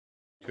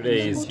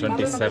Today is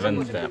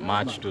 27th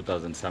March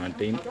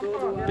 2017.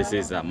 This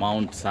is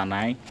Mount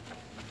Sinai.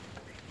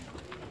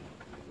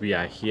 We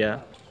are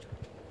here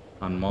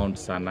on Mount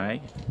Sinai.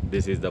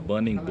 This is the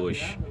burning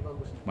bush.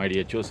 My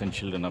dear chosen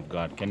children of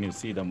God, can you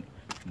see the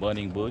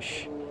burning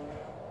bush?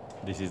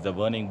 This is the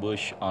burning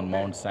bush on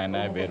Mount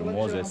Sinai where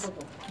Moses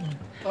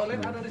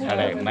had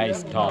a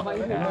nice talk,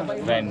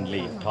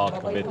 friendly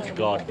talk with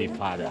God the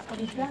Father.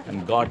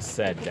 And God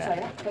said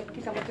that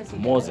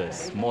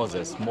Moses,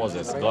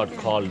 God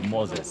called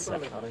Moses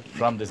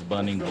from this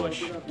burning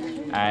bush.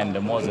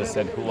 And Moses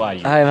said, "Who are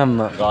you?"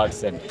 God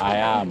said, "I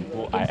am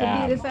who I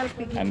am."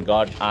 And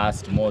God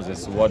asked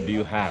Moses, "What do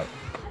you have?"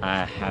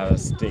 "I have a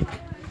stick."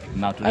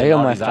 Now today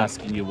God is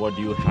asking you, what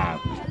do you have?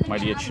 My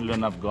dear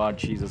children of God,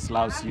 Jesus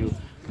loves you.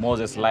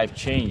 Moses' life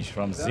changed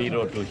from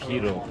zero to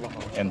hero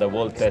in the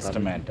Old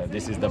Testament.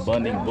 This is the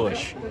burning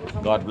bush.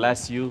 God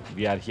bless you.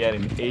 We are here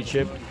in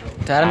Egypt.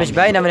 ترى مش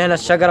باينة من هنا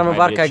الشجرة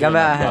مباركة يا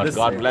جماعة.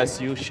 God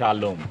bless you.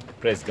 Shalom.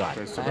 Praise God.